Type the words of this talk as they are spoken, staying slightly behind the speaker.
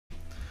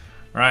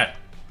Alright.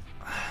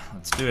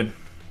 Let's do it.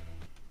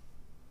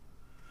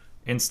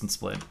 Instant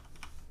split.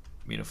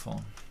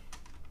 Beautiful.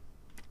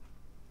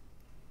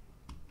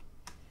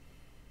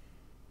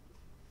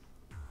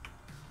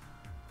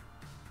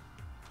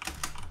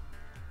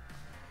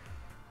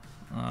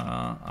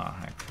 Oh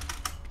heck.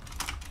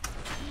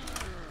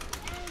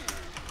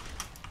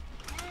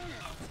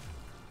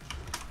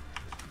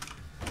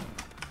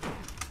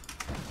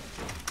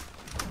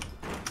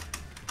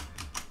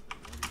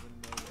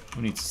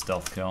 Who needs a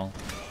stealth kill?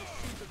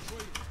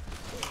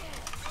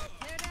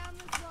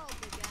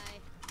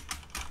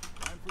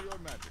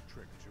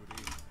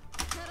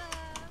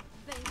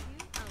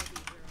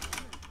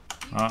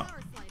 Oh.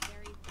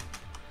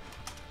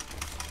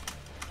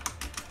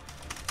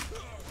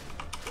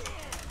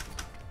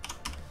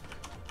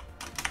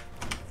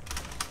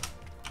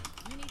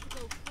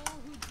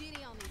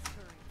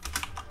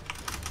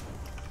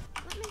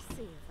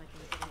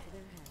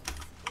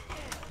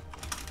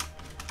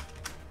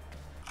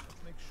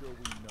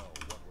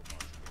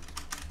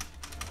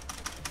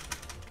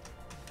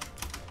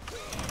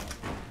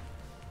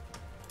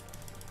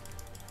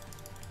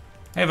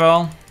 Hey,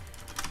 Val.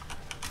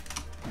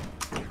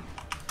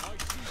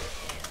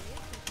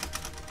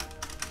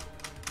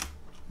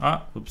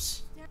 Ah,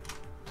 oops.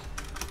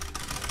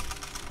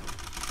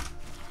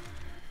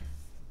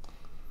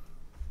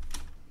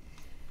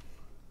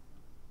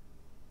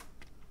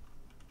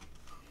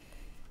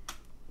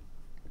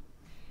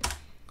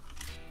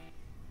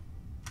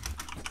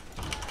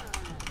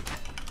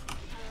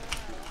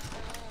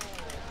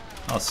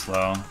 That was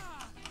slow.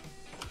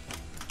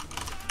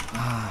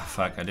 Ah,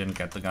 fuck, I didn't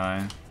get the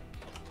guy.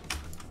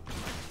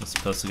 I was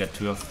supposed to get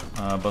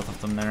both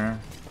of them there.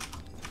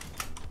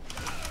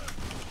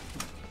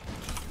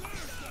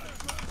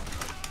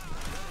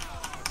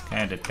 Okay,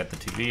 I did get the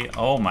TV.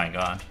 Oh my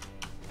god.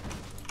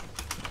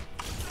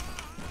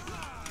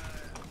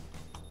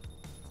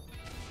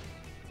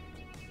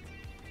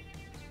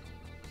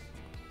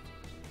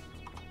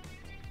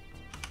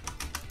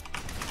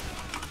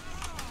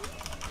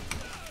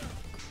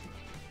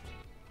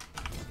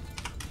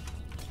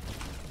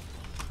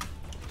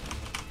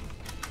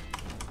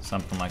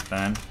 Something like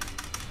that.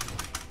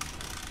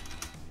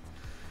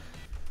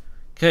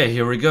 Okay,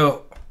 here we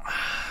go.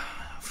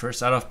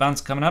 First out of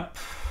bounds coming up.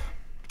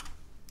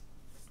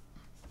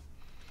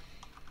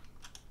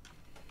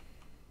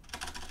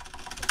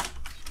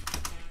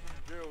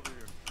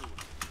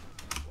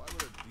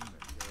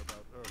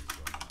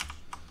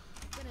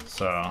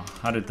 So,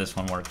 how did this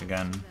one work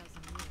again?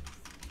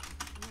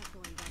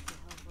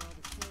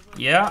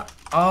 Yeah.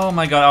 Oh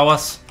my god,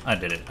 I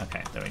did it.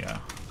 Okay, there we go.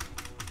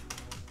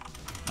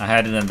 I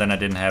had it and then I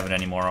didn't have it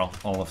anymore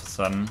all of a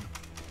sudden.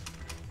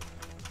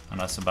 And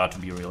I was about to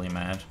be really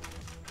mad.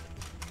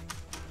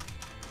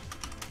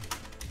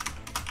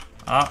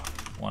 Ah,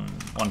 one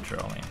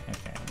trolley.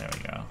 Okay, there we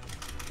go.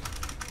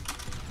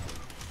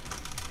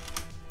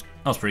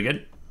 That was pretty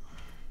good.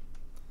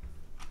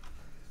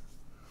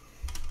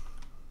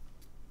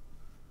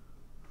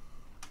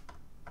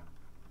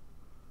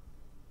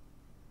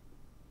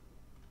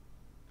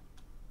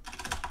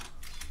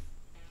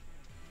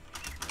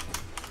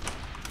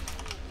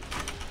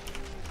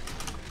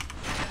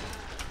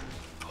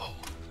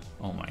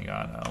 Oh my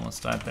god, I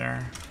almost died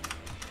there.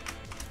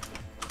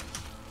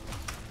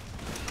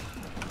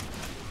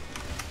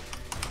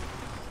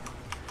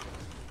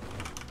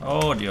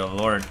 Oh dear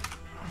lord.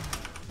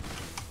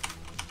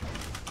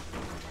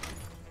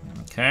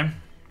 Okay.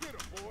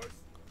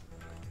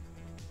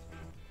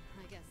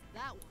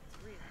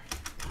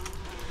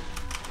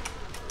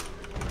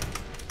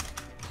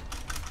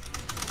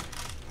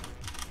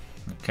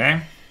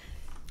 Okay.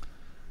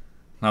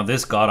 Now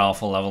this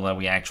god-awful level that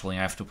we actually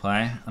have to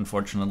play,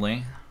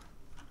 unfortunately.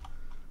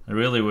 I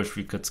really wish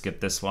we could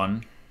skip this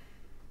one.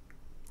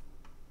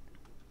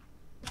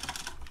 I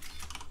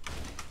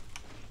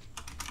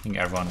think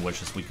everyone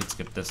wishes we could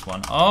skip this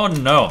one. Oh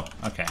no!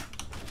 Okay.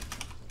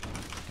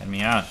 Get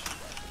me out.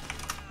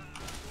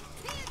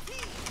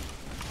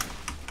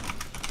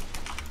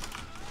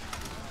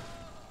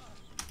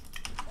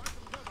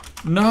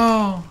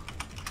 No!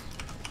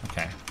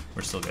 Okay,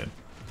 we're still good.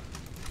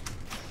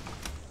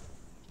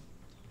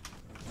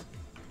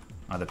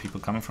 Are there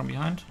people coming from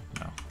behind?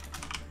 No.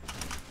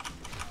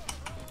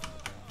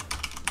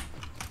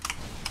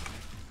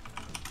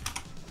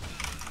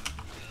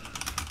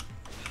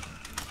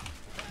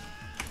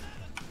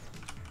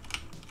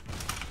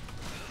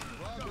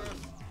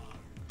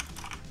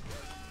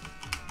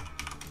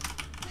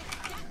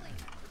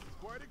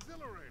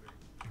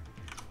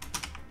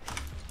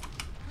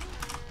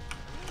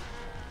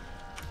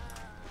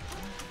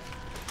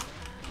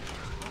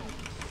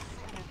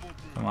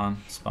 Come on,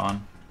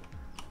 spawn.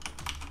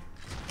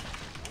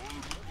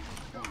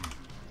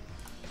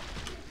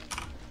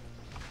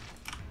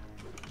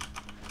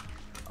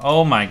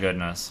 Oh my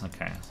goodness,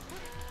 okay.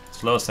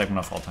 Slowest segment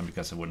of all time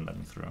because it wouldn't let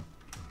me through.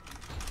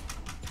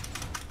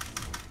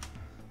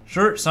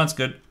 Sure, sounds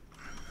good.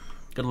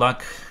 Good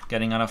luck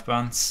getting out of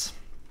bounds.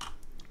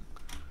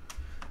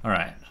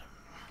 Alright.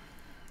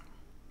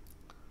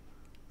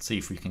 Let's see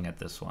if we can get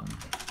this one.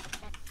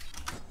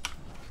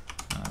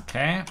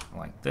 Okay,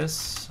 like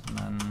this, and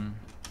then...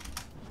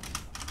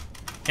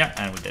 Yeah,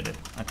 and we did it.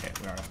 Okay,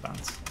 we're out of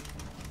bounds.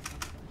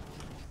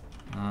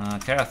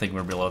 Okay, I think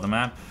we're below the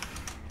map.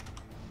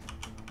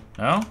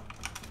 No?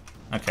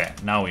 Okay,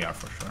 now we are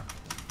for sure.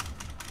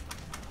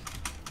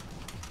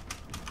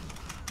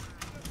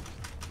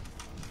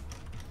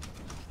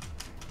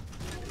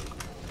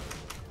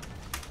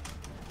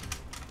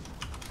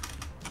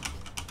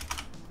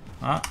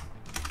 Ah.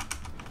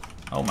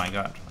 Oh my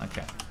god,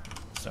 okay.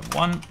 Step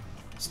 1,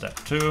 step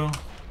 2,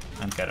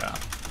 and get out.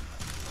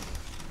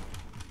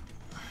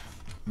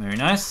 Very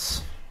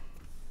nice.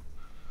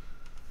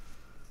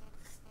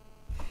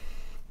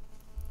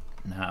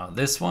 Now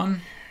this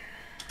one.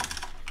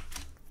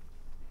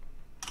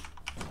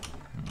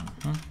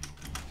 Oh,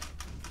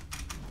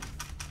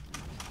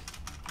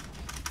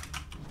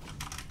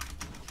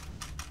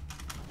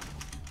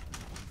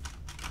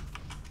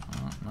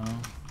 no.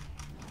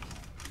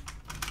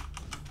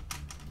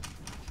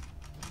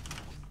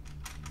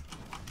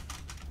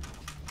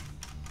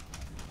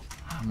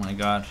 Oh my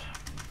god.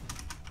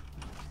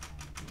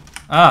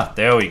 Ah,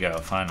 there we go,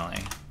 finally.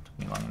 Took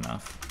me long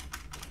enough.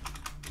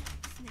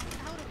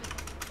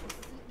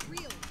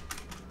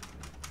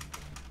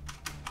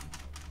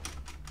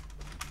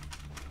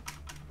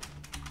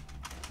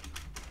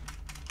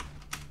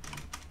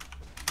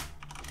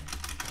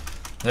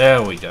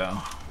 There we go.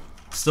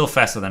 Still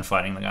faster than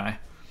fighting the guy.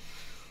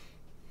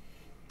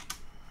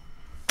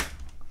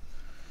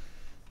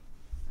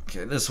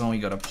 Okay, this one we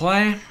gotta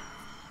play.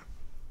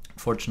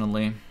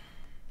 Fortunately.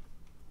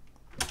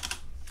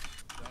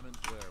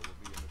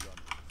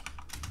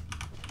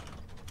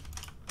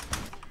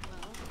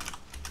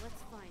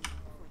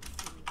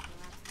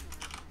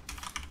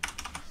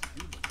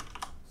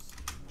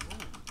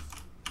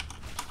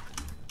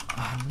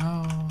 Oh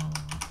no.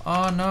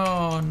 Oh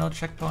no, no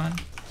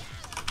checkpoint.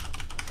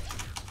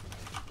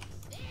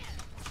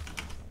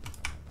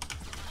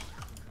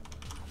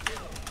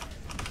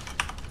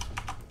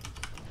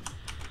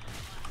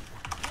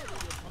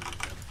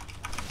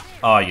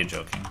 Oh, you're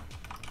joking.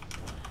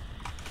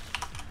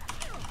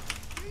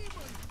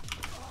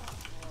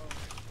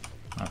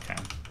 Okay,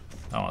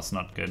 that was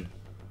not good.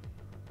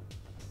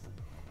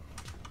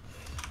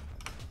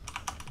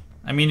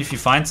 I mean, if you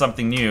find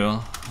something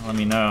new, let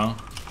me know.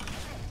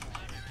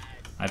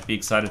 I'd be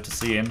excited to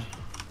see it.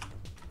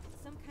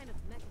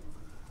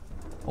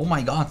 Oh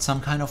my god, some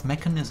kind of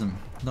mechanism.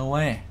 No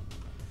way.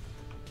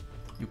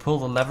 You pull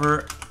the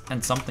lever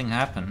and something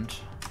happened.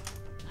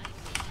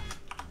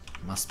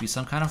 Must be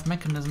some kind of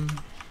mechanism.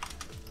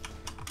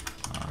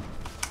 Oh.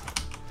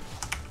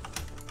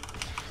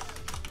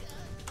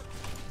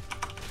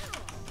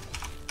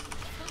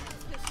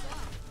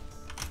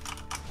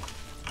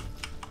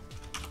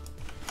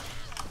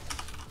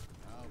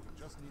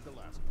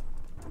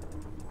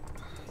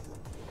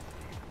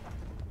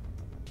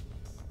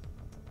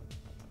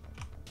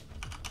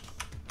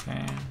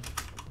 Okay.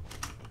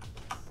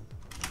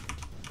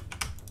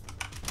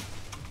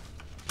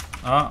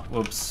 Oh,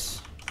 whoops.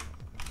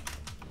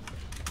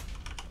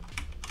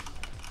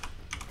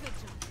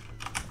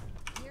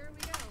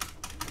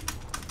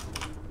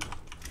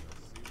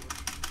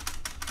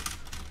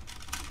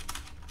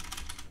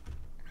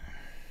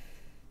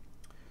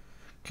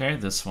 Okay,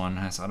 this one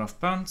has out of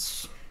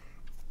bounds.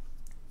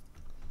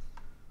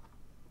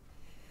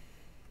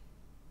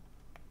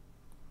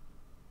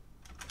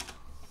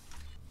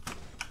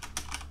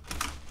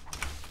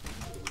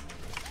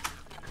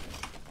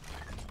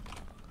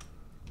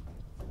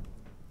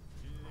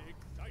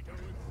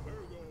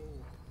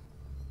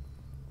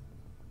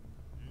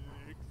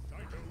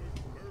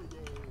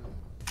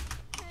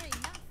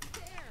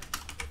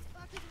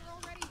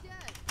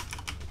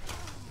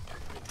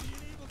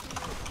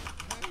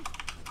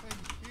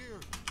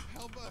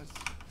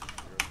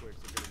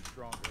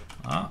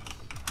 Ah.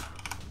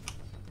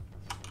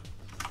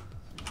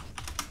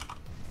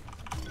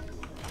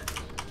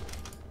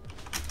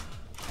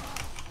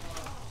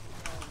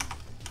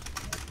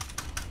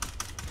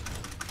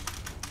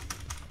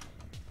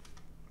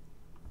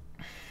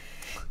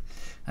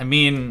 I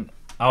mean,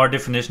 our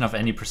definition of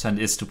any percent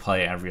is to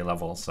play every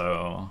level,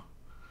 so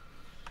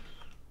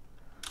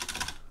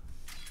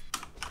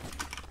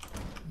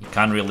you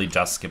can't really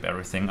just skip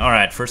everything.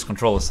 Alright, first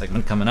controller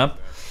segment coming up.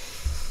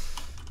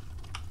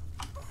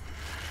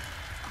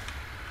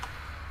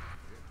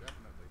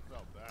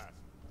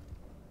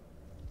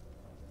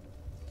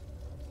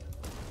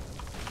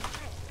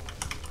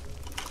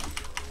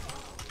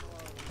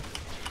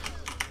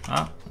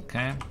 Ah,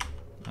 okay.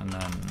 And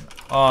then...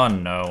 Oh,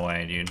 no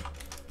way, dude.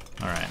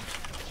 Alright.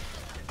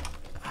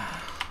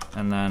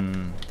 And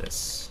then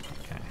this.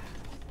 Okay.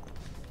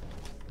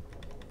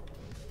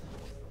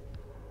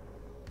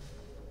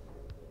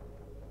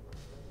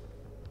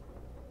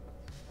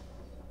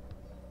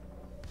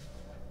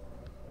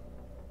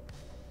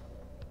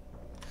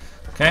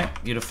 Okay,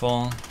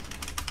 beautiful.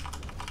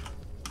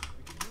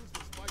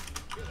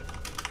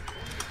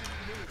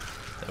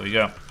 There we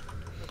go.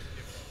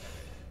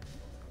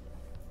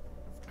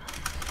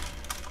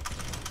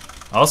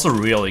 Also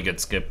really good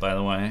skip, by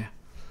the way.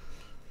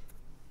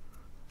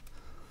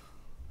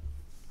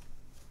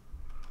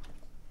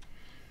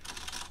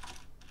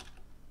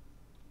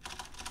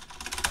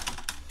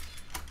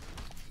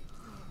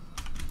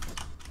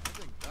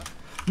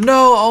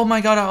 No! Oh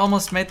my god, I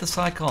almost made the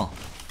cycle.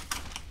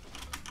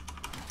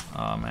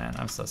 Oh man,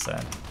 I'm so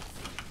sad.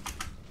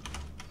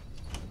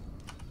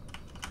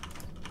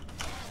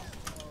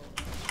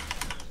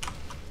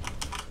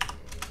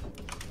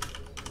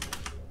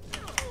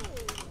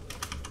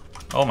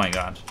 Oh my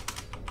god.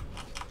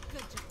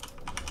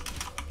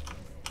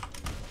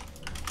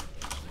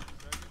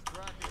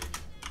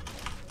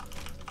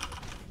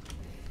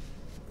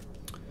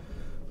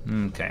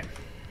 Okay.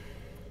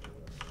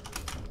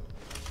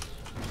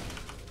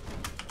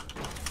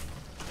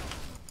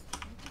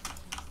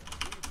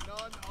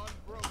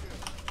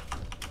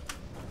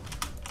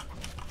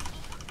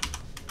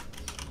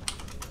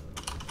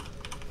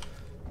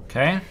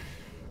 Okay.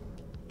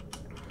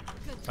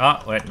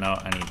 Oh, wait, no,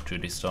 I need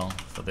Judy still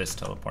for this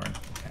teleport.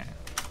 Okay.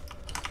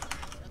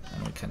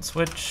 And we can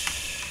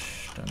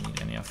switch. Don't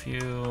need any of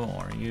you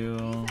or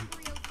you.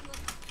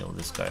 Kill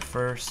this guy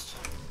first.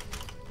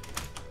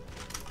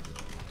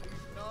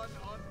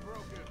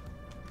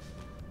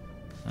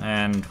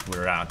 And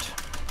we're out.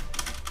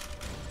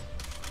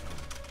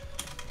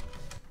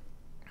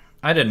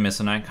 I didn't miss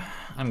an egg.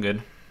 I'm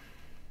good.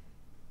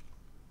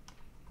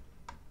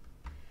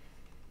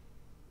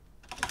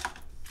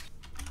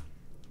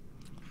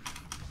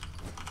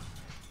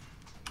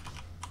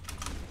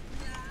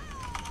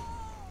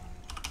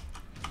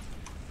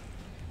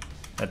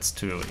 That's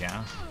 2,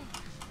 yeah.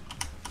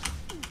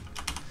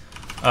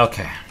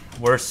 Okay,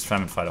 worst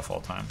famine fight of all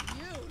time.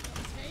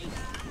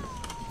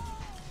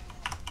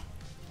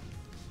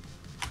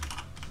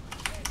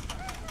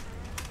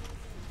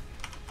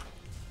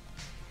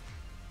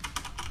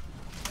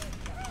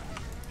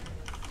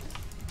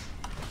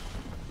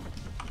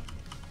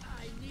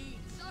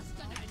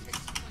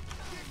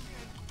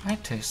 I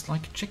taste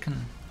like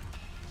chicken.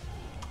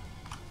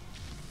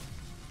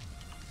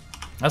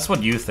 That's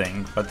what you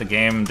think, but the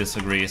game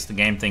disagrees. The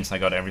game thinks I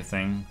got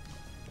everything.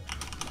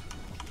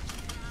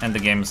 And the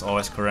game is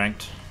always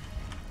correct.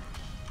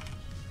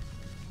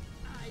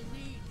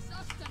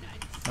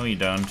 No, you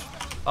don't.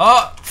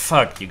 Oh,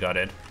 fuck, you got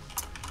it.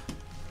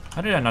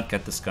 How did I not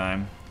get this guy?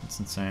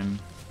 That's insane.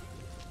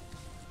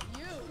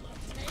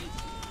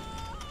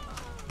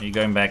 Are you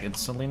going back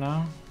instantly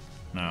now?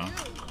 No.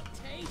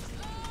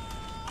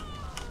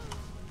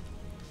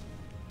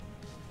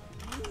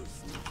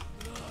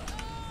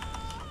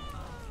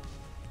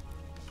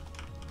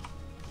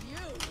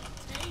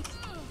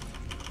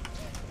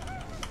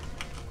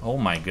 Oh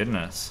my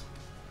goodness.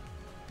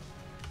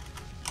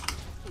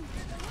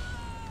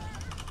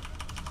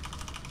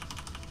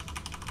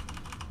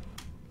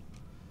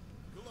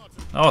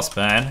 That was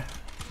bad.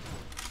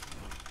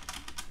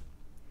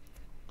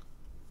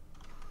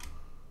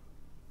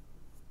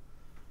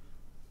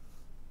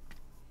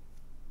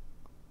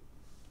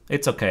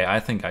 It's okay, I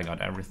think I got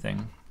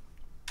everything.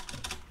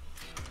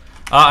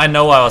 I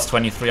know I was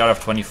 23 out of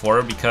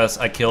 24 because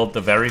I killed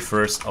the very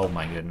first... Oh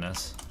my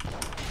goodness.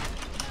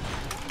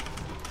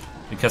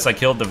 Because I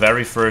killed the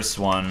very first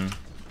one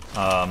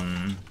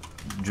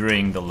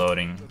during the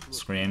loading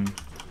screen.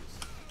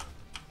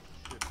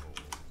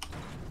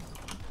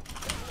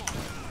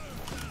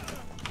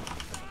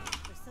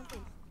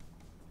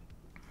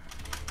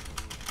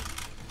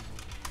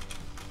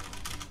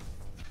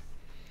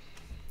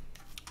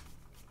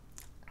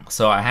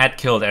 So I had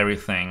killed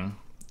everything,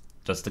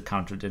 just the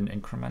counter didn't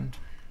increment.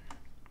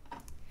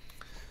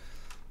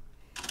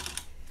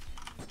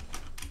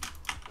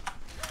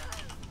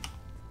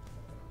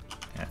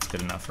 That's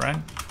good enough, right?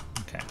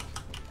 Okay.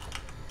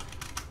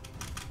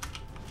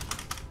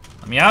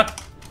 Let me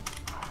out.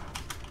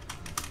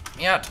 Let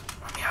me out.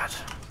 Let me out.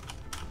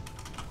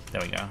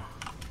 There we go.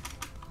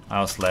 I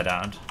was let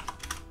out.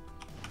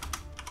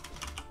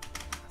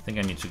 I think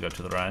I need to go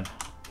to the right.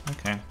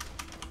 Okay.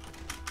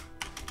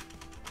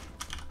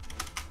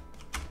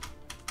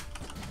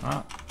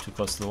 Ah, too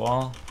close to the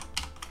wall.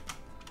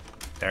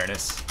 There it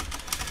is.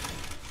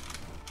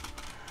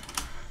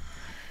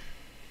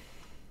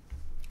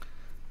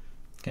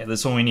 Okay,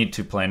 this one we need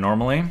to play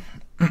normally.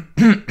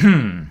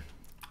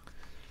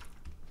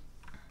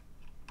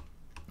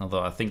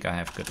 Although I think I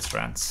have good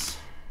strats.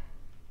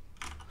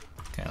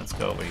 Okay, let's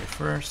go over here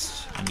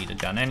first. I need a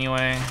gun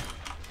anyway.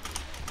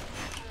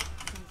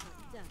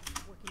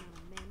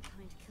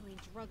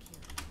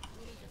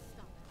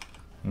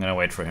 I'm gonna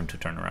wait for him to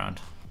turn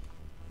around.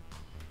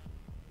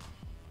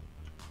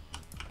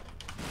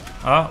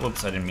 Oh,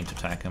 whoops, I didn't mean to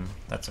tag him.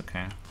 That's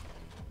okay.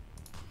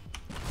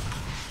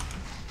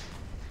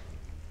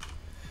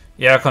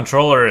 Yeah,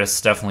 controller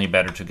is definitely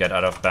better to get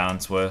out of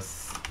bounds with.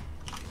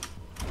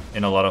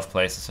 In a lot of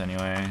places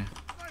anyway.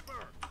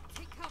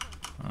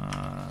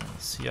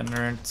 See ya,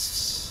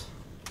 nerds.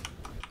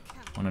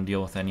 Wanna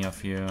deal with any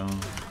of you?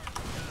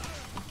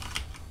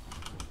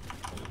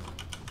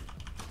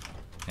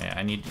 Okay,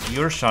 I need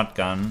your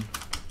shotgun.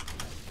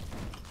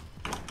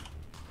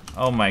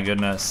 Oh my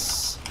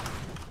goodness.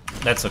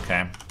 That's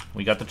okay.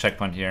 We got the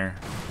checkpoint here,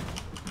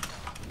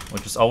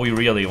 which is all we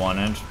really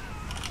wanted.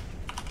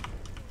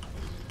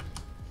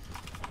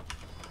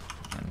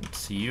 And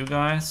see you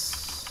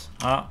guys.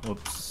 Ah,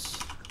 whoops.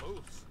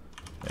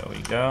 There we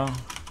go.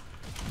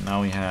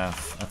 Now we have,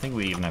 I think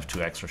we even have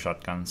 2 extra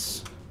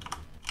shotguns.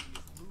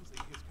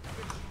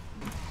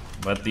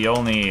 But the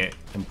only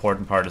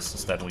important part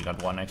is that we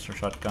got 1 extra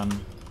shotgun.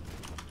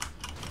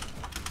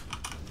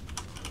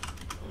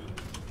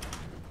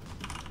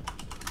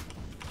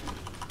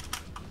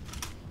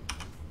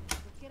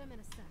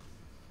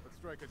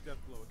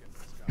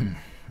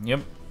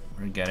 Yep,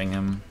 we're getting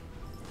him.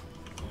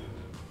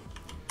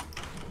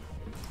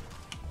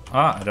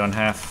 Ah, I don't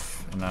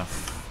have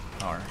enough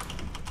power.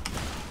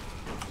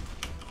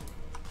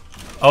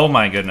 Oh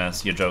my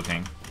goodness, you're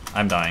joking.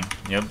 I'm dying.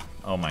 Yep.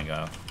 Oh my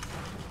god.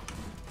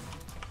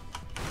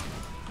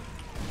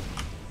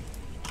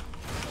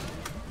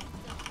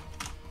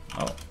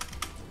 Oh.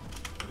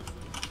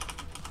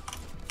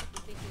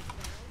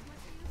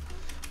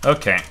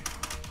 Okay.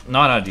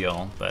 Not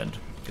ideal, but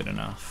good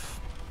enough.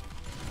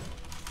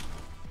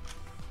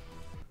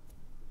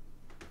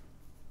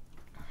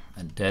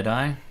 A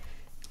Deadeye.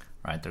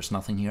 Right, there's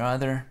nothing here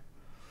either.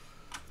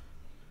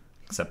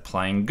 Except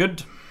playing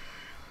good.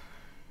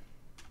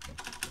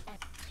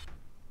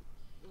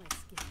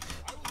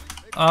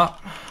 Ah,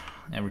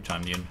 every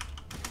time, dude.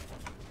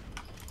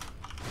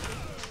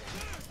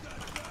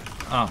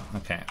 Oh,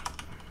 okay.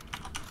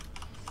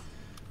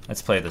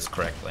 Let's play this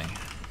correctly.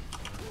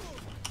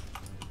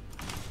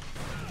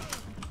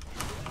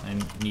 I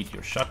need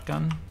your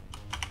shotgun.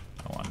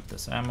 I want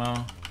this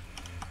ammo.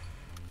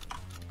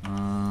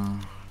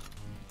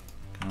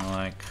 Kinda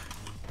like...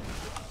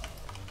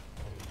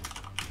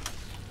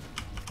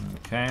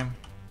 Okay.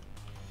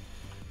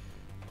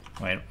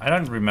 Wait, I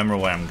don't remember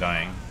where I'm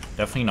going.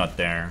 Definitely not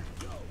there.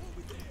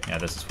 Yeah,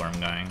 this is where I'm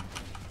going.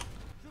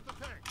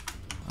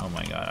 Oh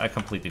my god, I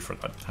completely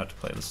forgot how to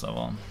play this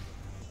level.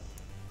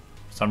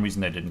 For some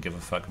reason I didn't give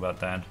a fuck about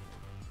that.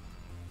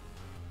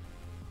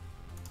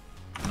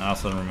 And I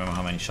also don't remember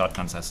how many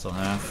shotguns I still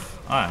have.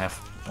 Oh, I have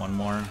 1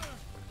 more.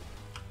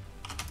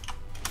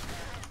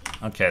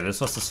 Okay, this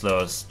was the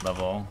slowest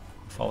level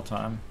of all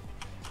time.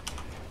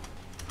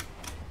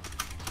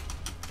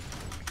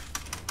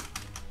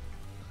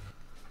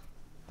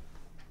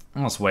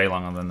 Almost way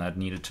longer than that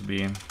needed to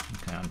be.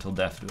 Okay, until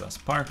death do us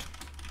part.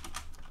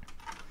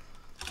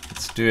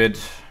 Let's do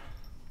it.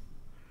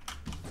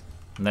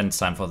 And then it's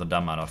time for the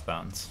dumb out of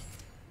bounds.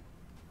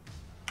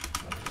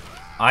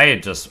 I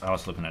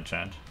was looking at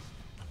chat.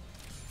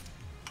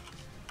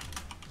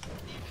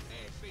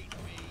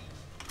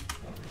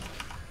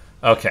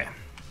 Okay.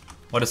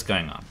 What is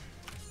going on?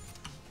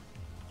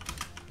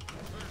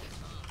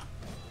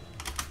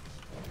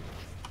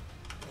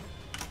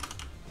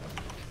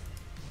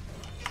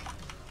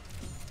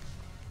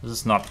 This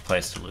is not the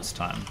place to lose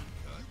time.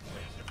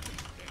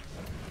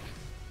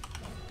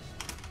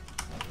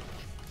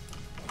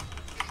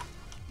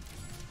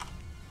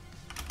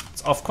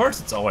 Of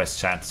course it's always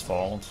chat's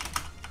fault.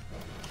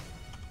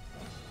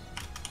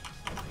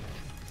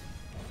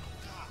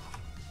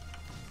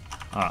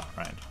 Ah,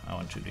 right. I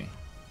want 2D.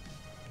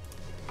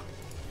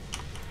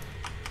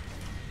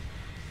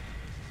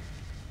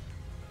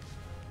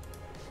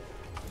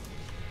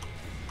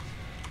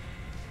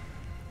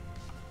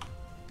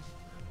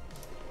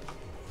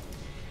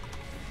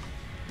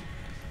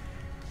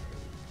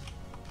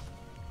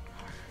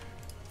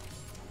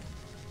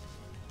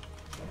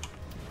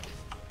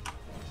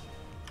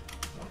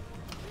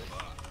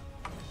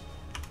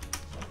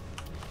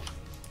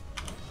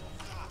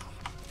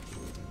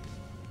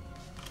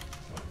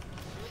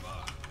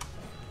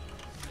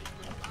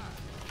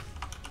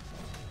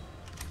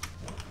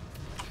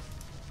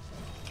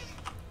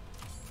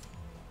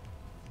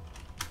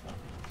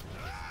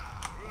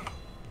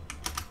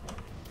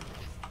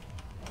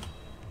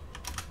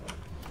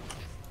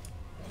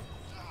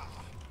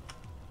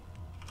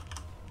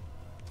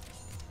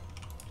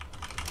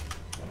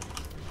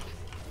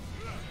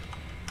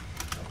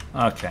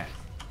 Okay,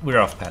 we're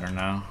off pattern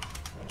now.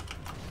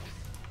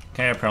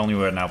 Okay, apparently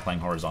we're now playing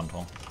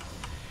horizontal.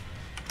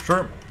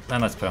 Sure,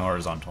 then let's play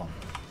horizontal.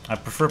 I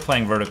prefer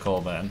playing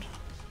vertical, but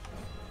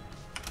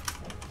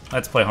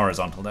let's play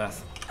horizontal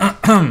death.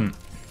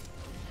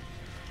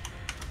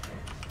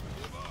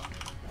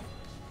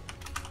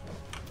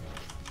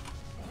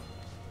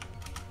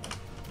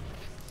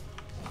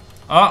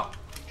 Oh,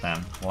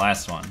 damn,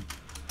 last one.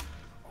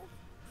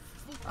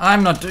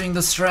 I'm not doing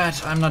the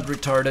strat, I'm not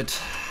retarded.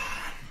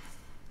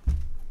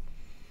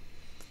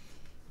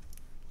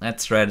 That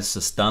strat is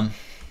just dumb.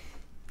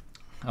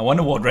 I won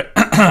the world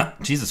record.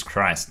 Jesus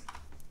Christ.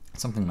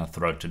 Something in my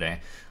throat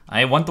today.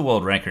 I want the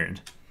world record.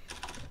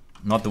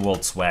 Not the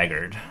world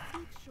swaggered.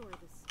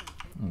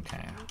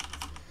 Okay.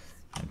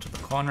 Into the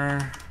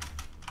corner.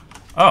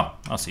 Oh,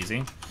 that's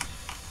easy.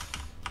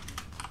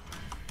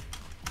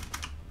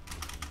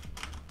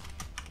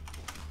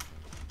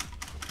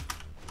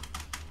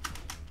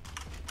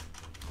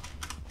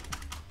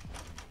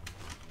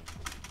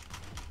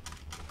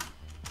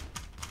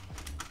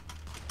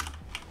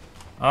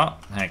 Oh,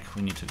 heck,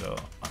 we need to go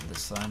on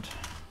this side.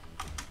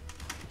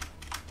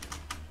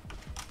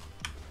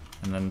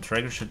 And then the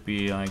trigger should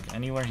be like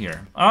anywhere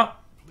here. Oh,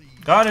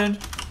 got it.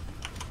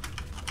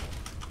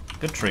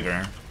 Good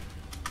trigger.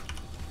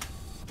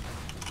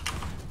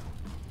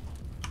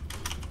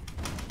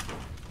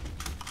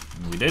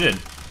 We did it.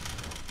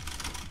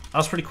 That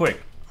was pretty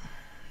quick.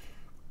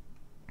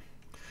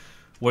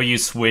 Where you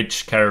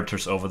switch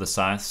characters over the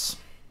sides.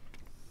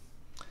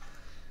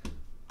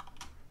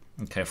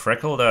 Okay,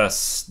 Freckle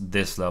does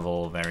this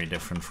level very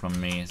different from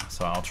me,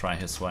 so I'll try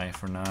his way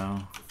for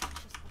now.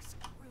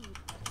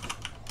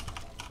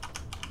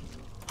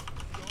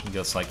 He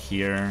goes like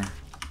here,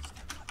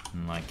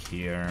 and like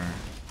here.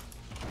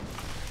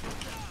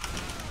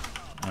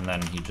 And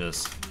then he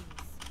just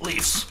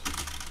leaves.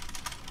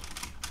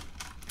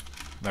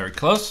 Very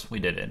close, we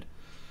did it.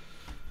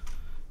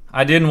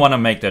 I didn't want to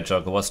make that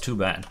joke, it was too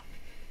bad.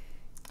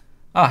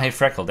 Ah, hey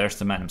Freckle, there's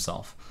the man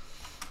himself.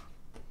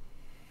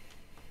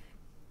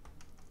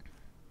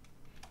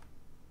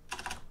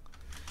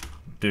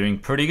 Doing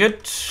pretty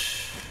good.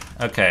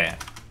 Okay,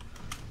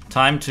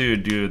 time to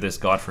do this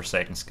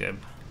godforsaken skip.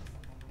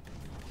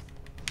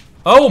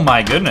 Oh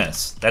my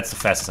goodness, that's the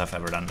fastest I've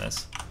ever done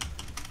this.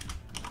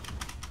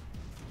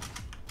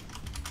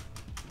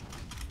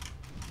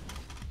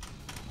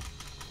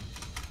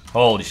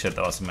 Holy shit,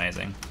 that was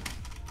amazing.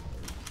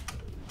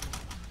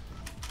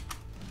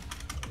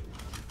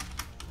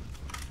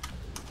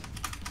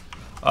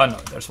 Oh no,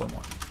 there's one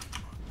more.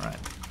 Right.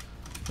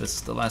 This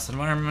is the last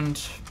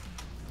environment.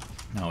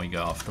 Now we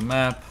go off the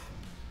map.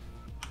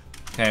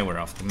 Okay, we're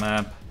off the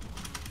map.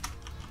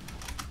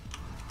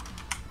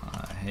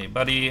 Hey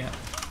buddy,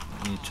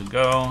 I need to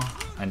go.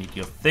 I need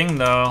your thing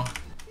though.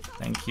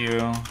 Thank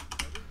you.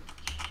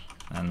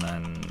 And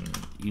then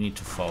you need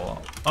to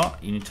fall. Oh,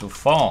 you need to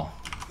fall.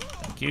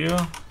 Thank you.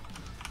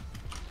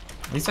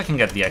 At least I can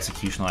get the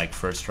execution like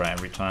first try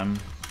every time.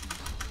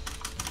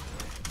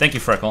 Thank you,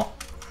 Freckle.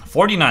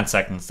 49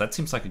 seconds, that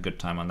seems like a good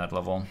time on that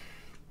level.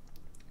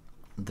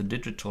 The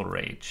Digital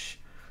Rage.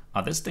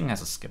 Oh, this thing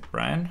has a skip,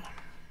 right?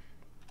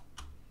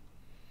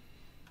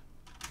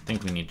 I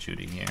think we need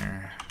Judy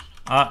here.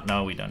 Ah,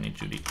 no, we don't need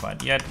Judy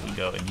quite yet. We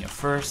go in here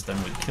first, then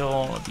we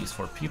kill these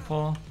 4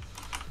 people.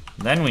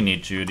 Then we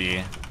need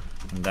Judy,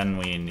 and then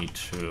we need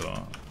to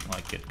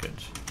like get good.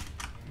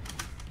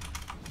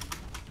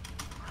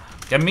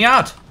 Get me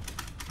out!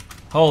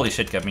 Holy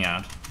shit, get me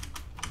out.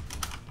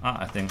 Ah,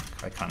 I think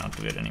I cannot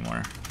do it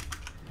anymore.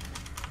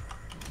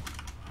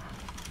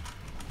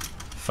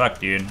 Fuck,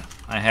 dude.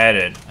 I had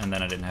it, and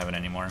then I didn't have it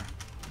anymore.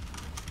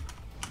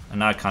 And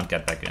now I can't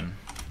get back in.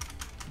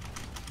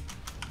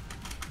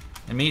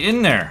 Get me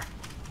in there!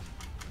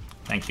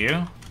 Thank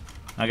you.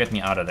 Now get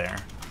me out of there.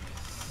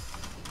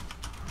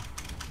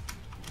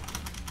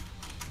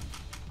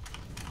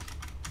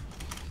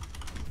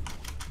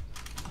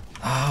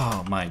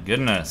 Oh my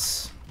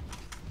goodness.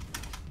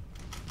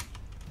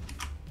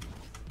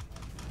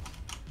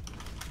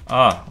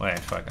 Oh, wait,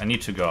 fuck. I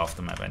need to go off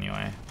the map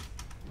anyway.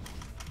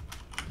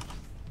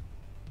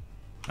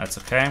 That's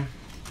okay.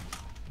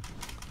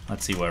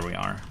 Let's see where we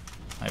are.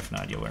 I have no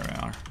idea where we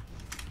are.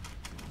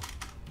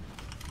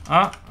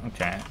 Ah,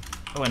 okay.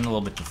 I went a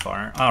little bit too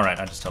far. Alright,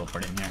 I just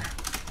teleported in here.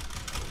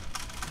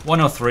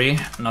 103.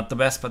 Not the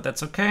best, but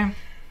that's okay.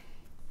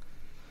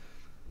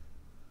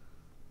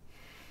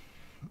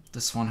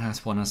 This one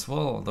has one as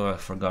well, although I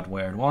forgot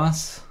where it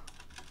was.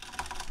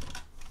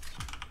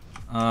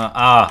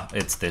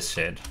 It's this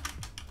shit.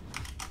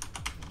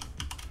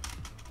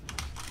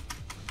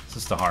 This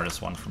is the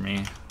hardest one for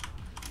me.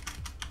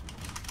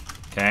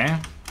 Okay.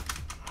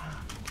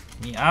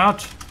 Get me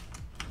out.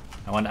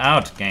 I want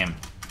out, game.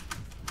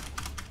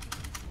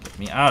 Get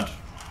me out.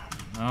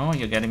 No,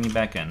 you're getting me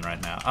back in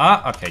right now.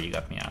 Ah, okay, you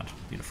got me out.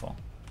 Beautiful.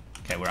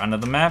 Okay, we're under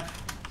the map.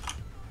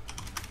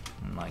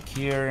 And like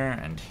here,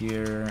 and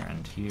here,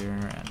 and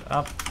here, and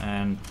up,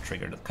 and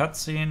trigger the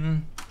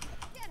cutscene.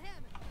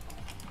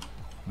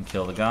 And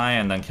kill the guy,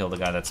 and then kill the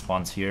guy that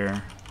spawns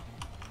here.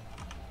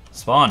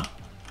 Spawn!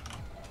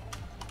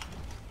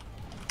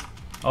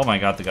 Oh my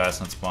god, the guy's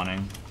not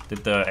spawning.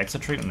 Did the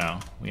exit trigger? No,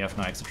 we have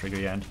no exit trigger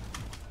yet.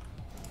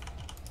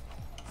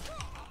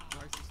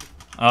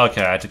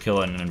 Okay, I had to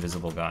kill an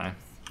invisible guy.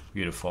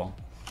 Beautiful.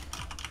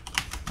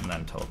 And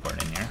then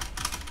teleport in here.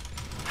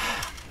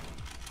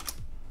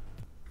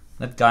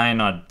 That guy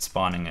not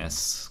spawning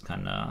is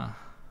kinda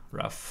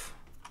rough.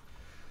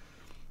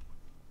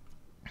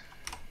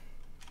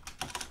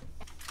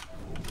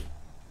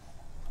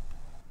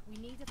 We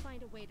need to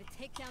find a way to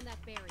take down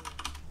that barrier.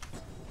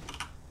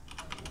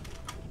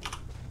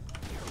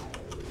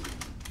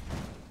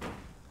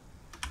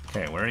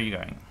 Okay, where are you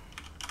going?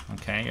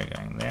 Okay, you're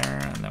going there,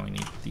 and then we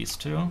need these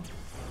 2.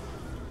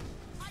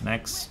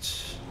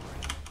 Next.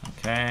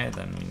 Okay,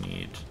 then we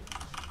need...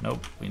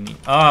 Nope, we need...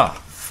 Ah,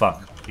 oh,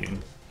 fuck, dude.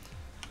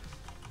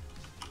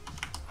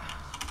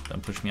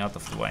 Don't push me out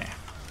of the way.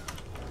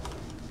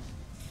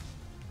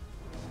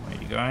 Where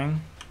are you going?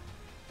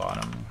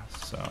 Bottom,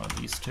 so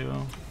these 2.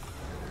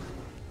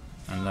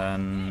 And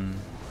then...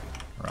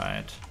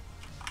 Right.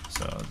 So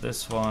So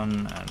this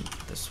one and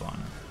this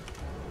one.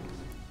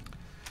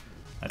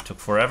 That took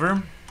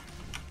forever.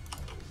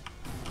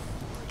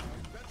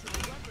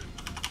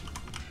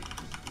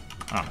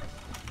 Oh.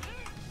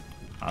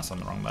 I was on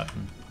the wrong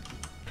button.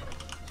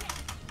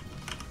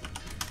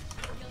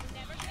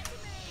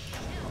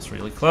 That was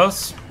really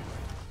close.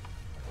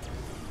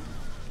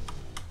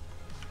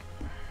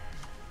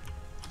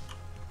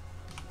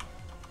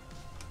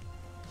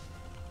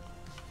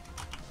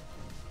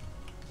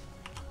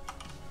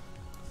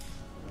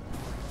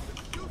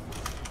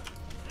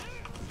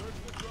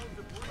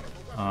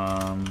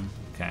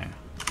 Okay.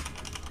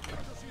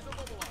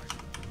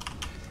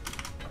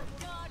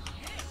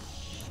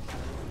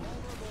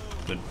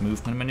 Good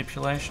movement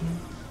manipulation.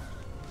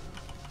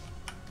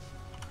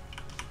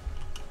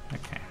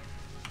 Okay.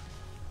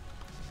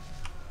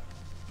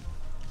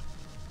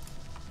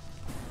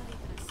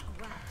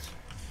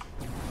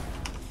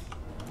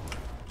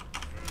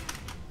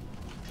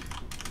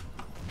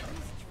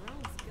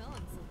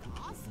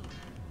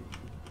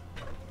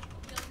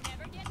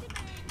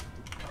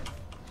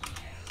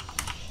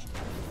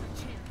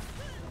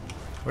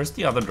 Where's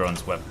the other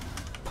drone's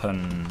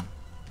weapon?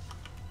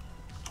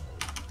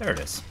 There it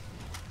is.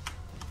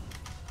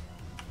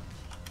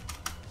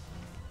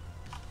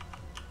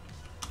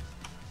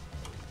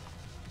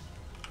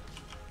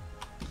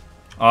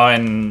 Oh,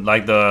 and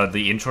like the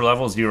intro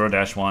level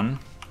 0-1.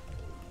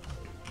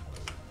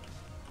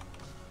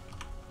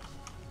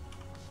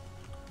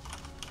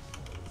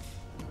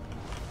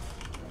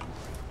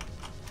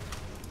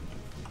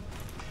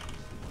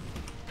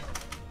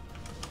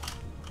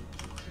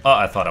 Oh,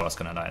 I thought I was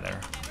gonna die there.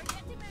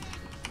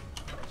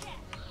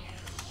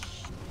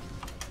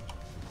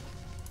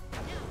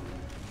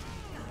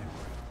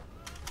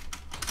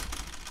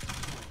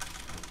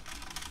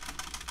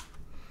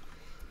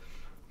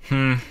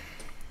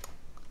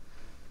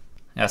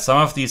 Yeah, some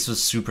of these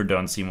just super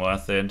don't seem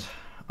worth it.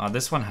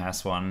 This one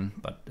has one,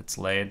 but it's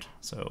late,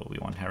 so we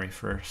want Harry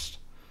first.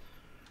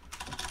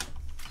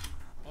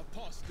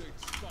 Apostate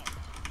stop.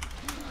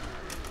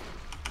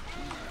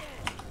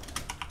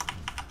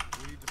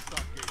 We need to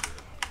stop Gabriel.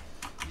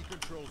 He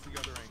controls the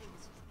other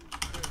angles.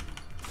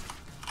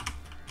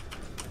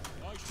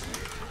 I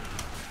see.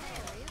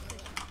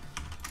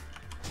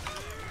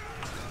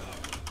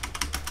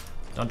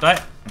 Don't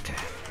die. Okay.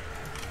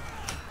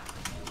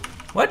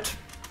 What?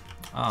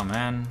 Oh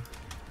man.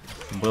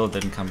 Will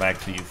didn't come back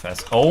to you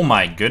fast. Oh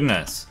my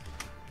goodness.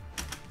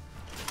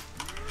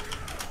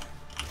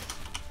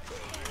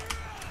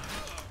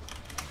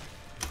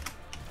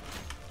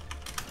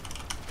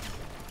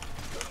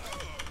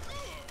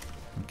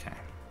 Okay.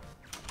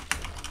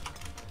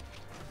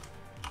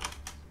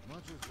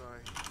 Much as I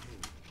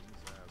hate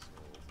these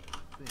assholes, I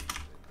think they've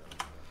got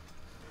a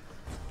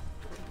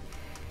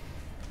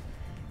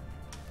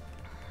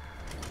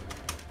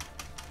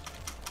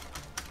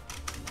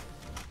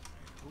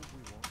hope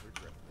we won't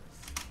regret this.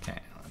 Okay,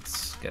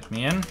 let's get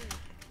me in.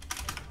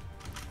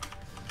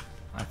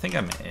 I think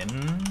I'm in.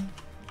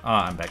 Oh,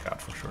 I'm back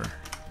out for sure.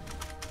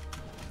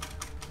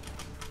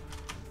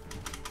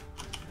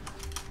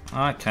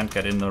 Oh, I can't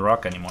get in the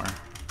rock anymore.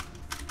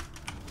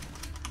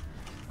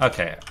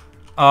 Okay.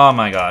 Oh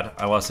my god.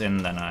 I was in,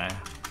 then I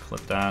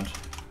clipped out.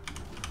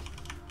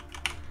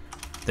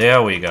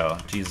 There we go.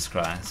 Jesus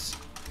Christ.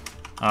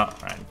 Oh,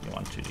 right. You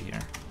want to do here.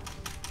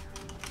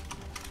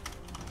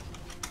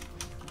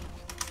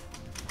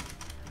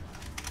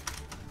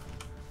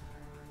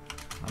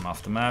 I'm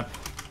off the map,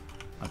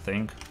 I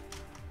think.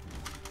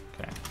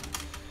 Okay.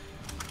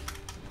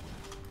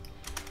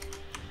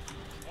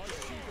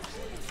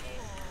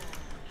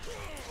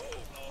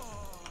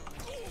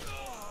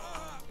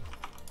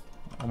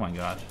 Oh my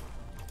god.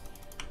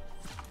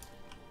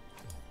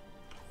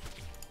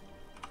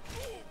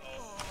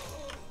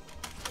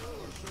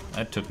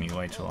 That took me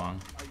way too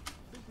long. I think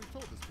we've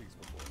told this piece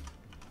before.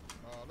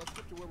 Let's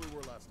get to where we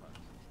were last time.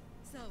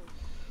 So,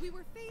 we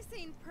were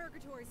facing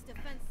Purgatory's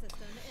defense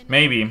system in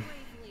Maybe. a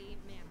bravely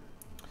manner.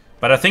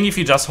 But I think if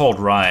you just hold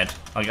right,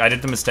 like I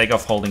did the mistake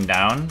of holding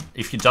down.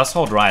 If you just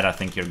hold right, I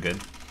think you're good.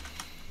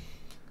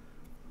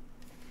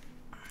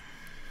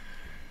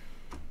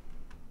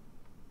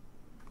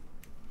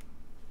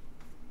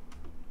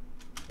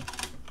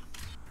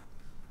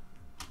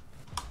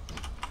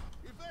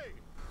 Evade!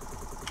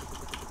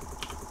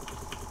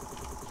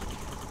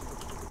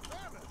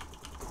 Damn it!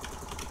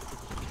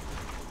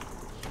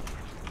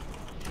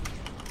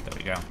 There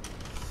we go.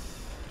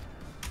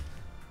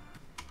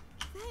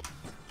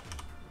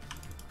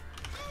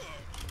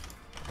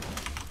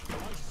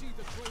 I see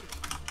the traitor.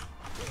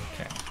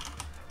 Okay.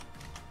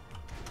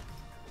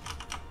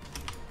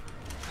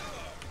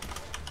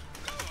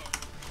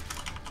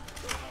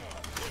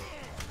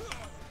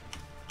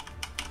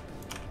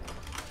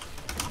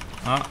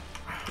 Oh.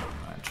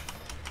 Right.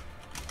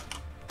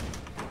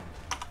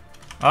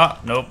 Oh,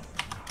 nope.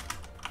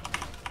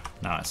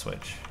 Now I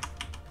switch.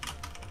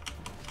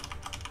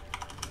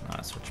 Now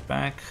I switch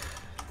back.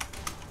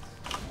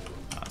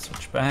 Now I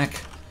switch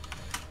back.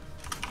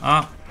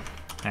 Oh,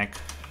 heck.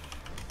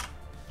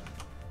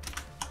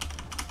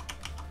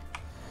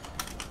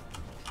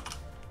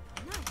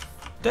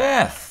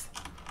 Death!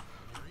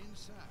 When you're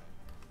inside,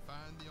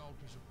 find the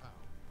altars of power.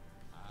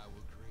 I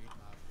will create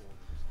my portals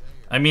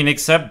there. I mean,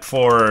 except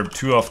for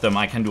 2 of them,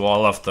 I can do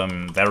all of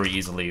them very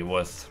easily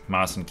with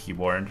mouse and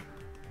keyboard.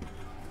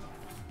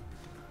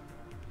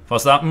 For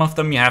some of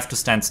them you have to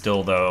stand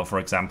still though, for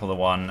example the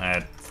one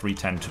at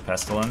 310 to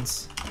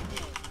Pestilence.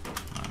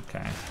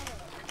 Okay.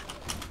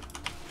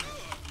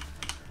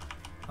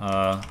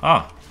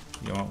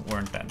 You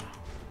weren't dead.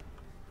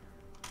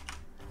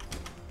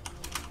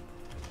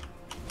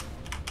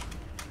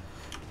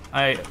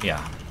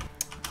 Yeah.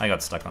 I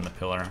got stuck on the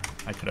pillar.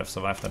 I could have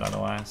survived that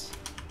otherwise.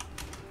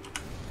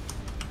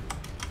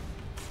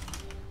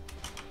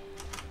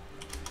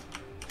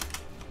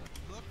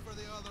 Look for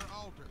the other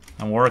altar.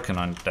 I'm working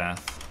on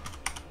death.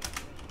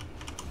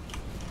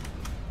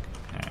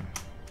 Okay.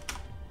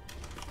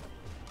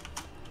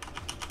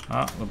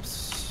 Oh, oops.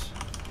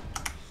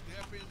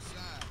 Step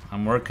inside.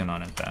 I'm working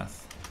on it,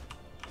 death.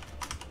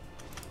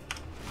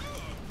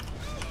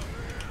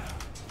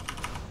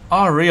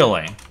 Oh,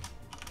 really?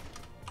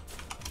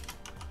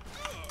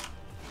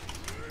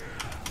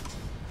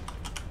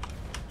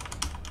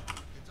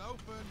 It's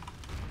open.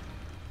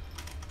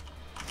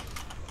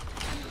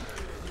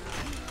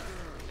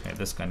 Okay,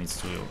 this guy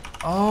needs to...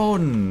 Oh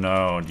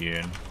no,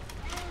 dude.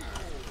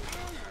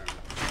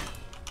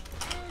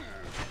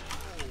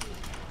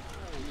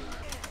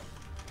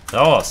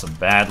 That was a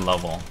bad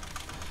level.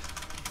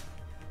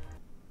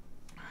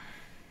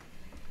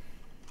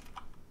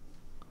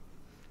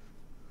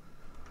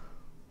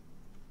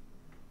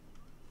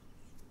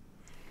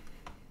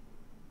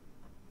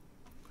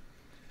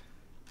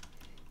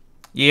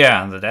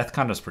 Yeah, the death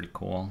count is pretty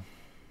cool,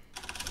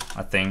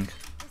 I think.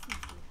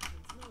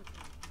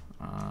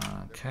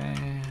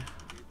 Okay.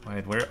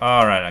 Wait, where?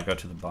 Alright, I go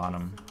to the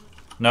bottom.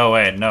 No,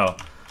 wait, no.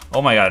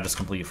 Oh my god, I just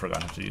completely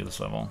forgot how to do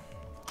this level.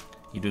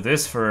 You do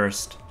this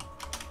first.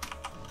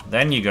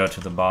 Then you go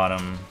to the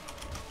bottom.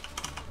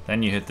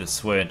 Then you hit the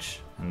switch.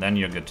 And then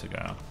you're good to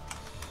go.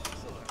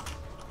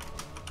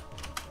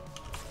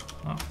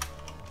 Oh.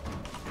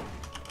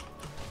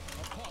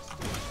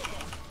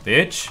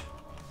 Bitch.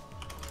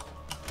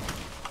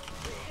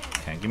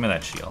 Okay, give me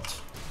that shield.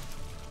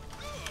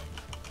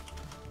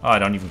 Oh, I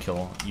don't even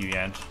kill you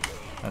yet.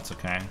 That's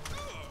okay.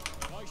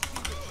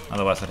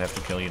 Otherwise I'd have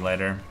to kill you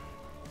later.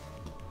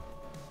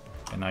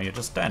 And now you're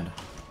just dead.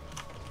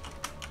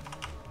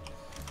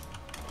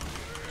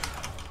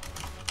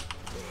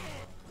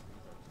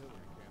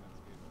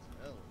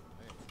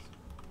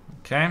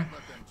 Okay. Let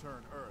them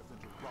turn Earth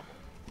into rubble.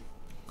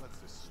 Let's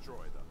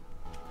destroy them.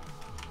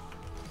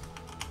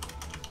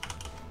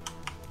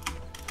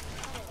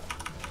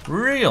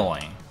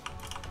 Really?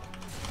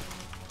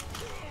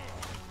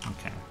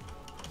 Okay.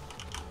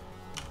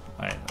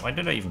 Wait, why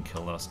did I even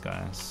kill those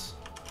guys?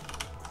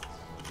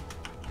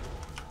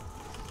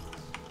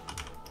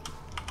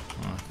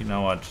 You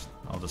know what?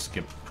 I'll just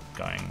skip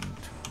going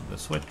to the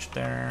switch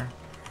there.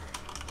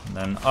 And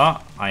then,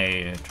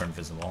 I turned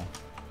visible.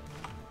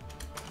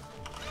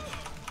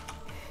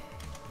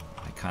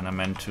 I kind of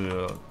meant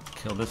to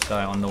kill this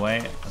guy on the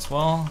way as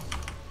well.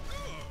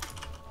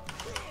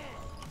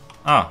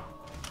 Oh.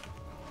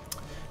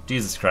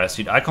 Jesus Christ,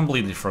 dude, I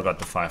completely forgot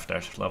the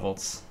 5-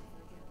 levels.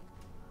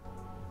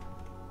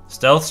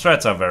 Stealth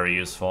strats are very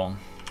useful.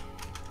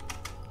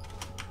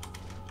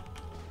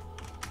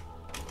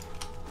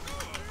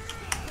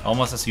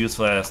 Almost as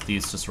useful as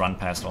these just run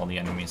past all the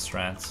enemy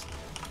strats.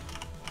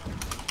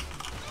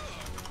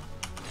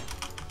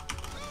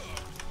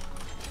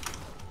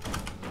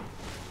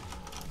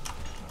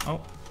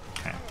 Oh,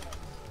 okay.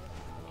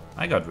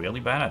 I got really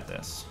bad at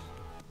this.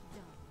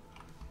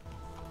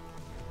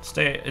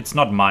 It's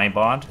not my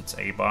bot, it's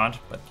a bot,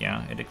 but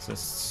yeah, it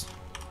exists.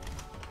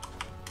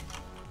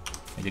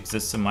 It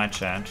exists in my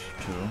chat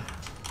too.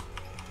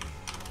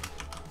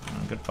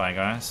 Goodbye,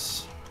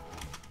 guys.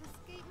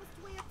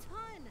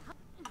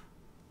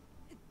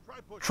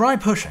 Try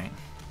pushing.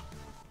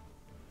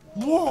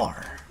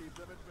 War.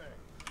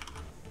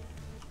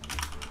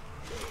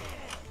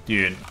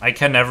 Dude, I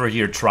can never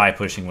hear try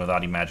pushing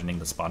without imagining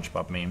the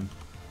SpongeBob meme.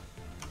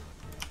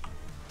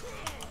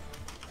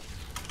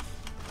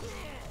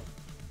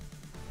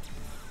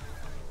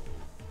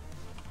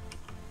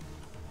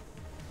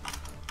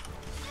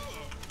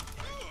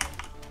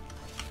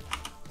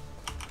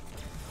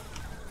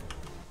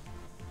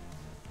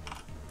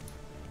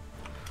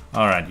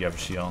 Alright, you have a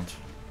shield.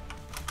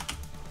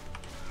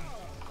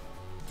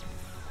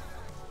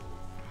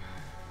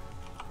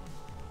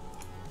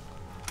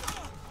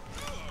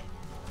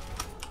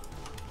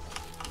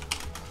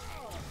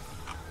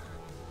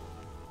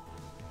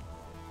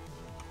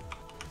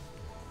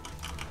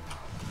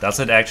 Does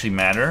it actually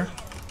matter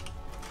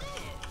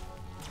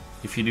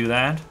if you do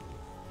that?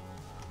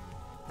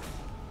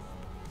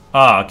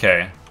 Ah,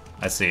 okay.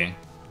 I see.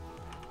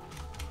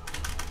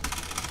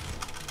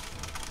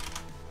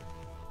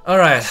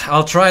 Alright,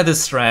 I'll try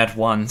this strat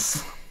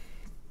once.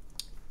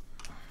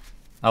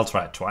 I'll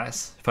try it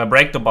twice. If I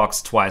break the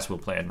box twice, we'll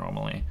play it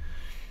normally.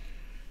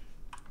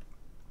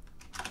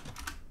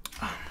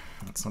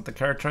 That's not the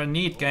character I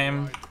need,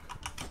 game.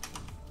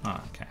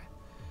 Ah, okay.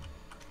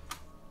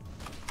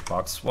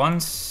 Box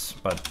once,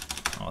 but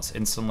it was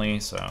instantly,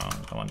 so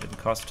that one didn't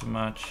cost too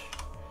much.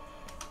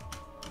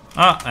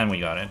 Ah, and we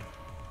got it.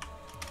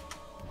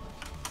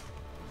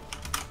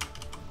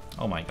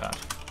 Oh my god.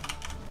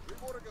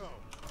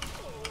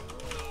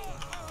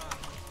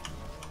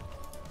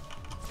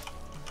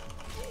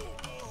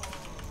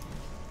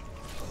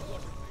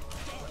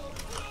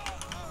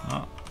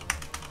 Oh.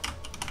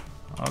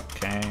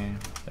 Okay,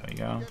 there we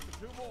go.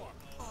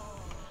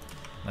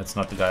 That's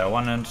not the guy I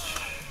wanted.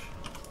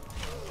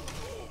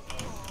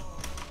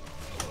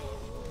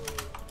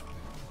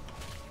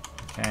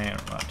 Okay,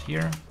 right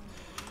here.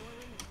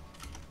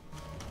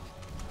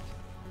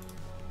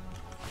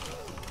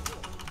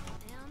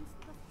 And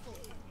the full.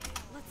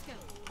 Let's go.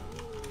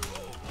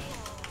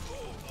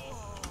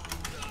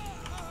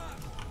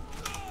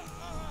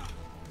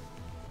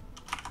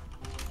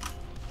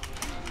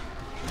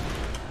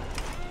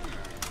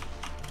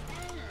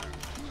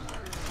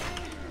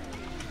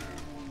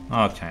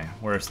 Okay,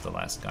 where's the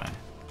last guy?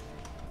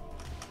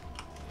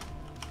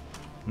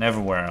 Never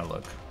where I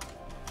look.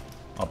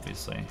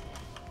 Obviously.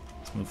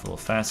 Let's move a little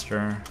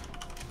faster.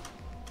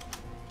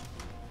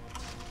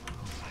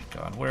 Oh my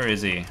god, where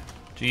is he?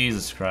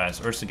 Jesus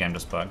Christ, where's the game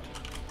just bugged?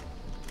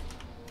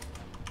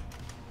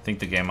 I think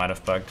the game might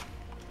have bugged.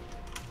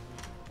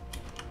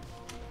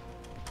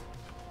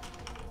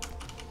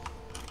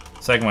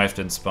 Second wave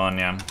didn't spawn,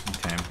 yeah.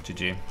 Okay,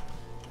 GG.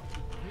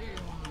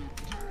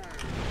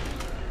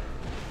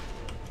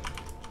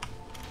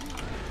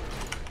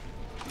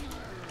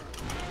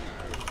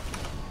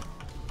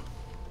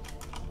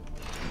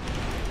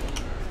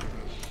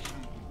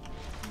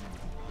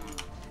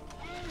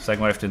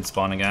 Second wave didn't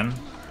spawn again.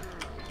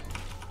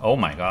 Oh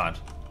my god.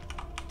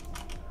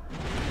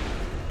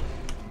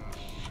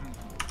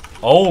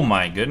 Oh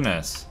my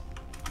goodness.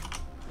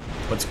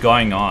 What's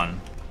going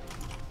on?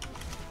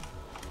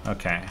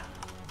 Okay.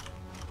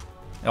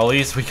 At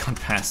least we got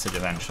past it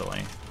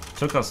eventually.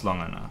 Took us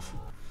long enough.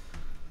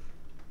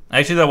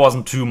 Actually, that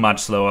wasn't too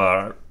much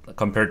slower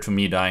compared to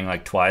me dying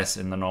like twice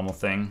in the normal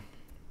thing.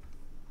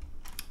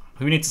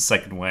 Who needs a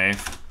second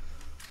wave?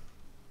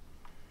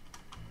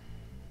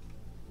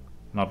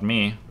 Not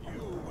me. You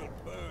will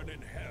burn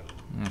in hell.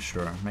 Yeah,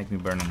 sure, make me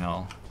burn in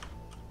hell.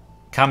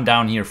 Come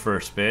down here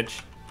first,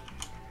 bitch.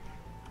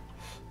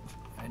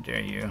 I dare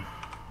you.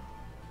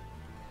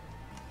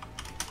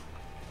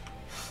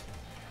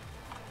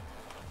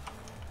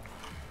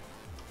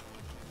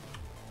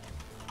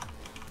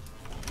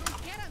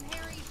 Get him,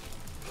 Harry.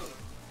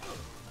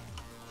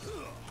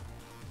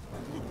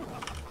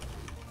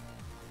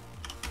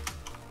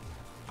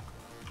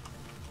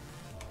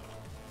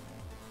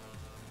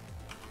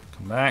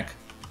 Come back.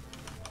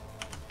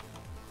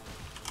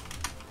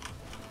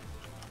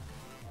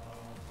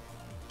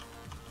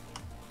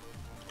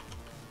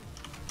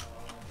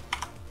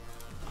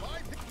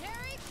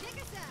 Harry, kick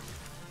us out.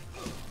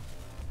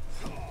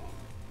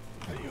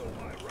 Feel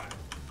my wrath.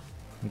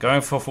 I'm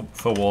going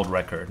for world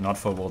record, not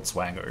for world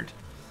swaggered.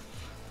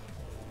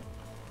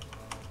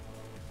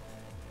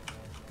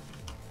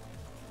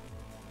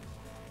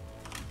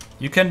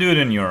 You can do it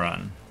in your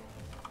run.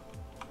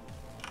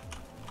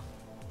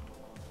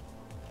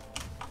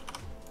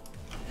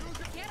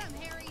 Get him,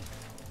 Harry.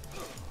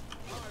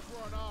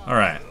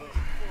 Alright.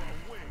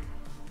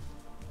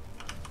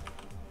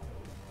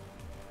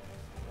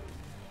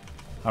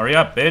 Hurry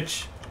up,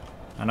 bitch.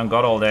 I don't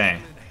got all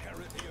day.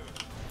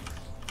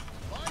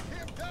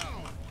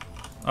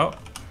 Oh,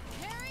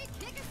 Harry,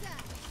 kick us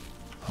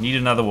out. need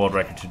another world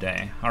record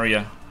today. Hurry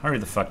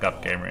the fuck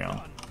up,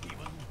 Gabriel.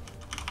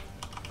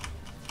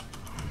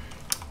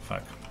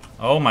 Fuck.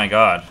 Oh my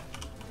god.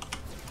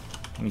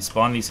 Can you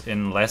spawn these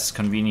in less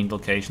convenient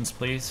locations,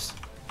 please?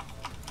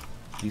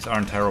 These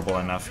aren't terrible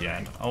enough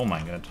yet. Oh my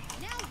god.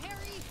 Now,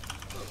 Harry.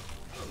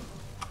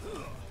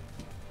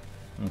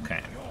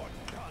 Okay.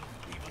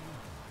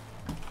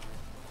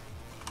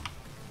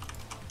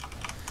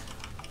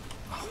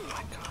 Oh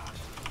my god.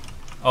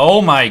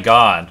 Oh my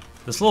god.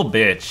 This little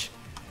bitch.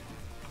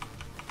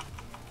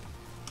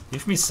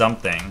 Give me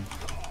something.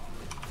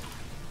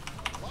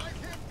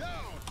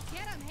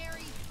 Get him,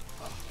 Harry.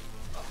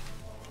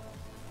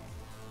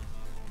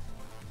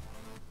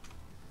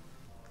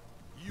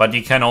 But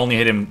you can only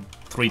hit him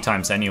 3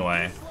 times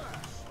anyway,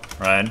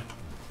 right?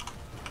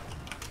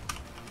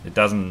 It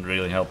doesn't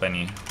really help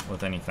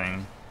with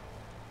anything.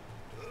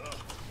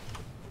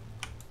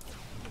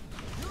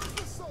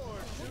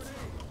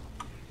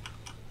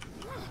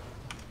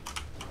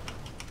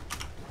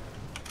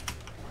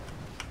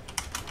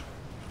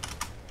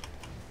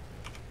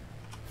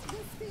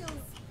 This feels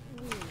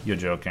weird. You're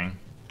joking.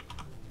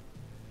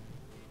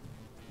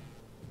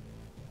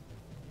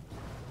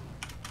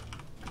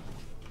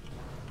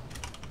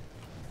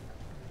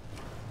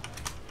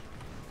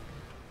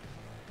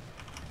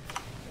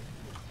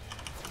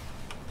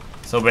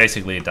 So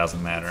basically it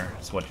doesn't matter,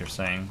 is what you're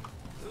saying.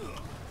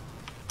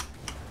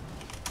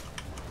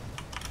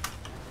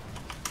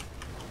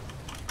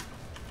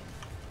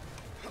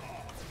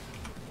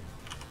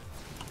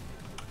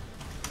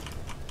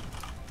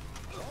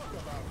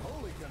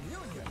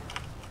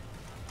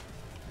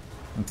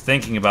 I'm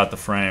thinking about the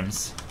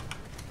frames.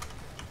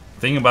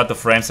 Thinking about the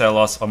frames I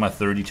lost on my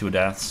 32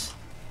 deaths.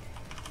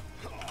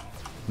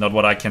 Not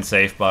what I can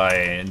save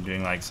by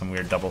doing like some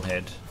weird double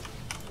hit.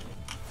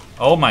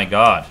 Oh my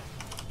god.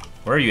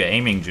 Where are you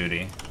aiming,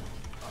 Judy?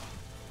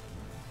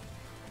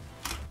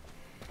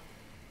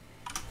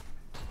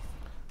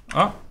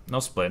 Oh, no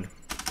split.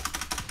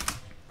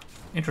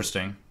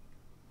 Interesting.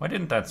 Why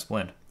didn't that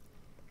split?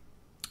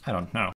 I don't know.